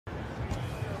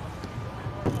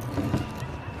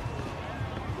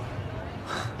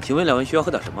请问两位需要喝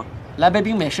点什么？来杯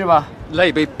冰美式吧。来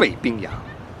一杯北冰洋。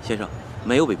先生，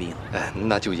没有北冰洋。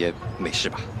那就也美式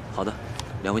吧。好的，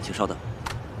两位请稍等。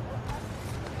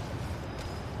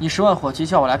你10万火急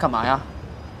叫我来干嘛呀？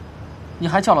你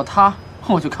还叫了他，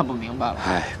我就看不明白了。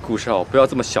顾少，不要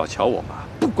这么小瞧我嘛！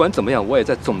不管怎么样，我也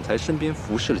在总裁身边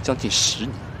服侍了将近10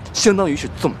年，相当于是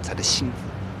总裁的心腹。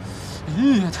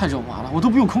太肉麻了，我都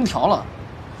不用空调了。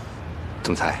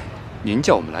总裁，您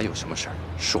叫我们来有什么事儿？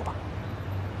说吧。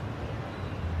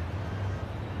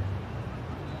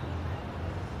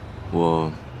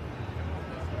我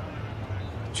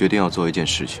决定要做一件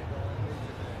事情。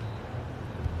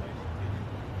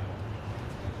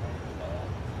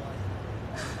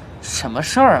什么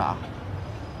事儿啊？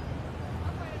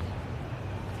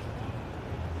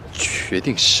决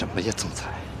定什么呀，总裁？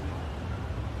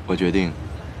我决定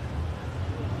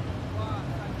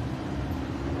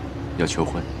要求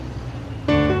婚。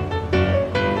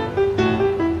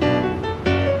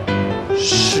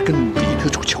是跟李特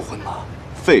助求婚吗？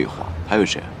废话，还有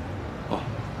谁？哦，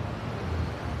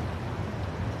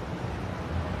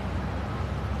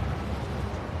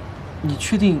你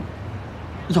确定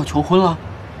要求婚了？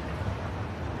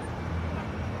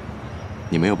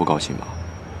你没有不高兴吧？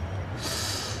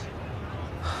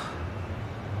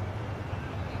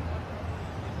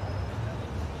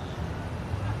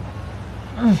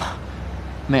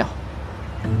没有。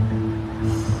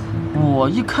我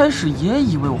一开始也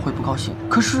以为我会不高兴，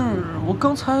可是我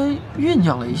刚才酝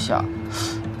酿了一下，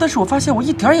但是我发现我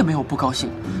一点也没有不高兴。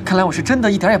看来我是真的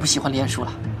一点也不喜欢李彦舒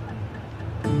了。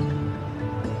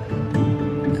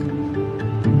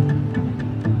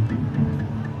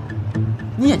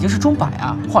你眼睛是钟摆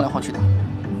啊，晃来晃去的。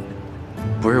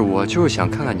不是，我就是想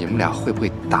看看你们俩会不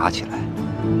会打起来。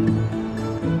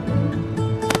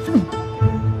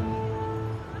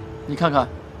你看看，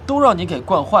都让你给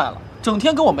惯坏了，整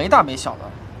天跟我没大没小的。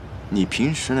你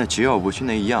平时那桀骜不驯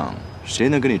的一样，谁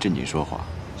能跟你正经说话？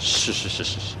是。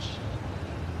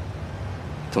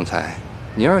总裁，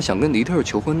你要是想跟黎特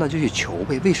求婚，那就去求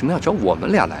呗，为什么要找我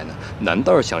们俩来呢？难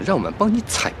道是想让我们帮你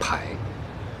彩排？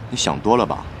你想多了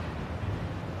吧？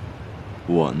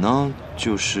我呢，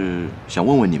就是想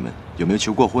问问你们有没有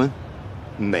求过婚？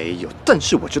没有，但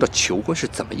是我知道求婚是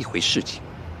怎么一回事情。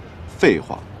废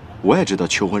话，我也知道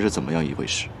求婚是怎么样一回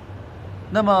事。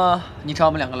那么你找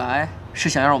我们两个来，是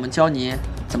想让我们教你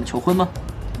怎么求婚吗？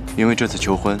因为这次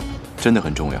求婚真的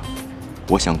很重要，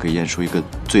我想给彦舒一个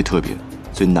最特别、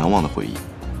最难忘的回忆。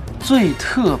最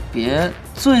特别、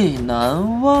最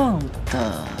难忘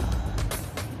的，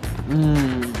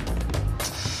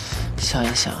想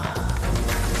一想啊。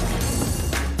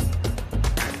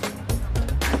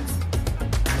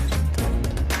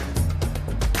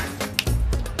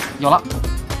有了，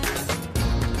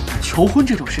求婚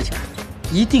这种事情，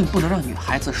一定不能让女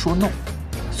孩子说 no，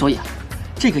 所以啊，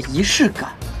这个仪式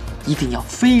感一定要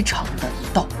非常的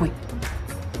到位，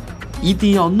一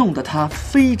定要弄得它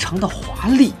非常的华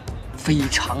丽，非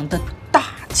常的大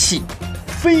气，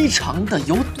非常的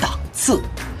有档次。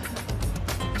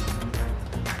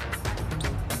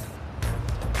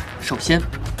首先，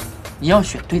你要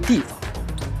选对地方，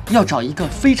要找一个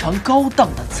非常高档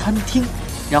的餐厅。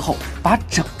然后把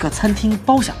整个餐厅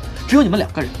包下，只有你们2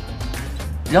个人。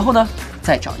然后呢，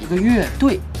再找一个乐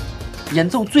队，演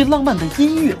奏最浪漫的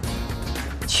音乐。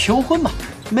求婚嘛，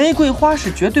玫瑰花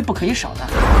是绝对不可以少的。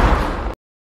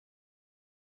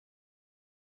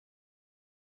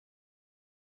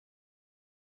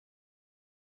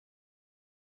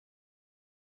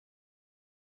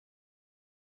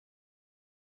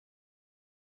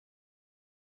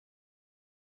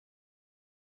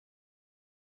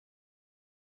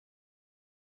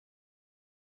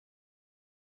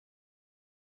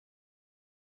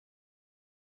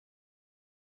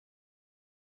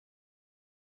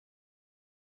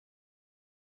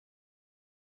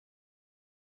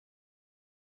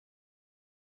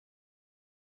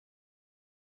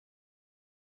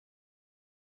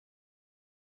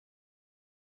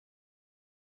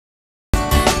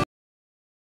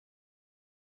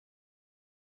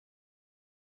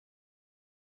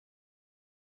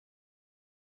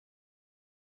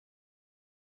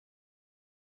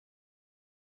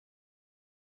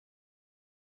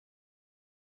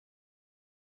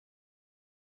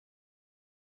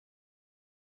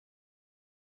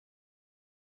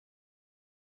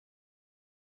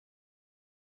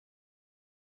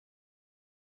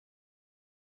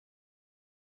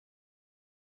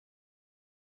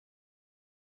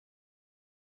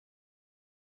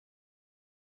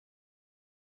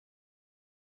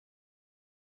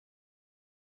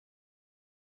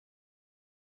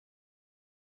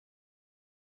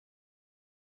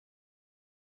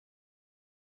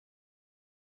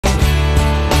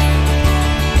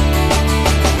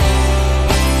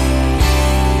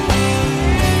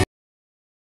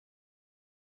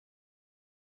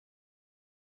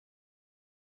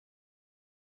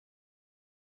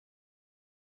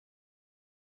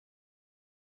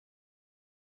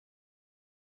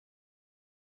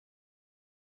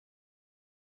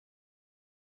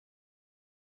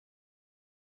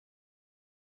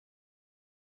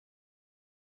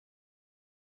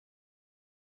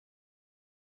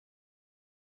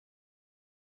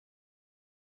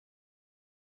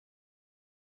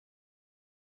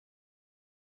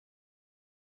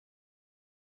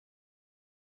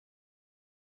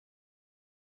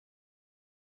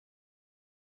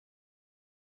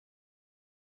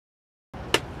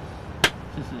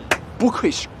不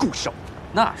愧是顾少，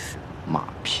那是马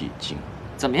屁精。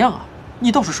怎么样啊？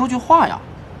你倒是说句话呀！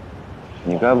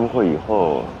你该不会以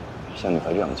后向女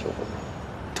孩这样求婚吧？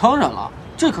当然了，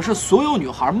这可是所有女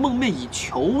孩梦寐以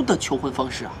求的求婚方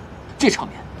式啊！这场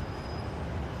面，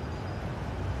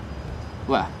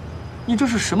喂，你这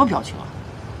是什么表情啊？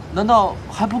难道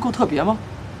还不够特别吗？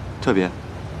特别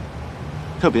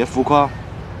浮夸，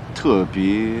特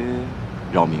别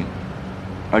扰民，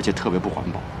而且特别不环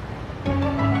保。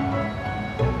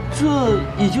这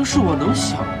已经是我能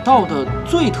想到的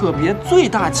最特别、最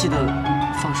大气的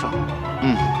方式了。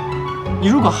嗯，你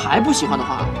如果还不喜欢的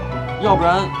话，要不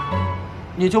然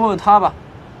你就问问他吧。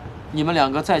你们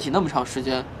两个在一起那么长时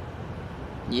间，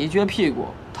你一撅屁股，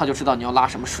他就知道你要拉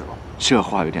什么屎了。这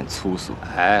话有点粗俗。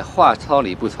哎，话糙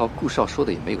理不糙，顾少说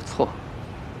的也没有错。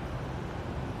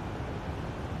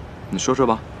你说说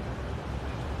吧。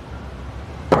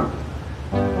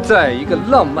在一个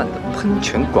浪漫的喷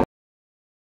泉广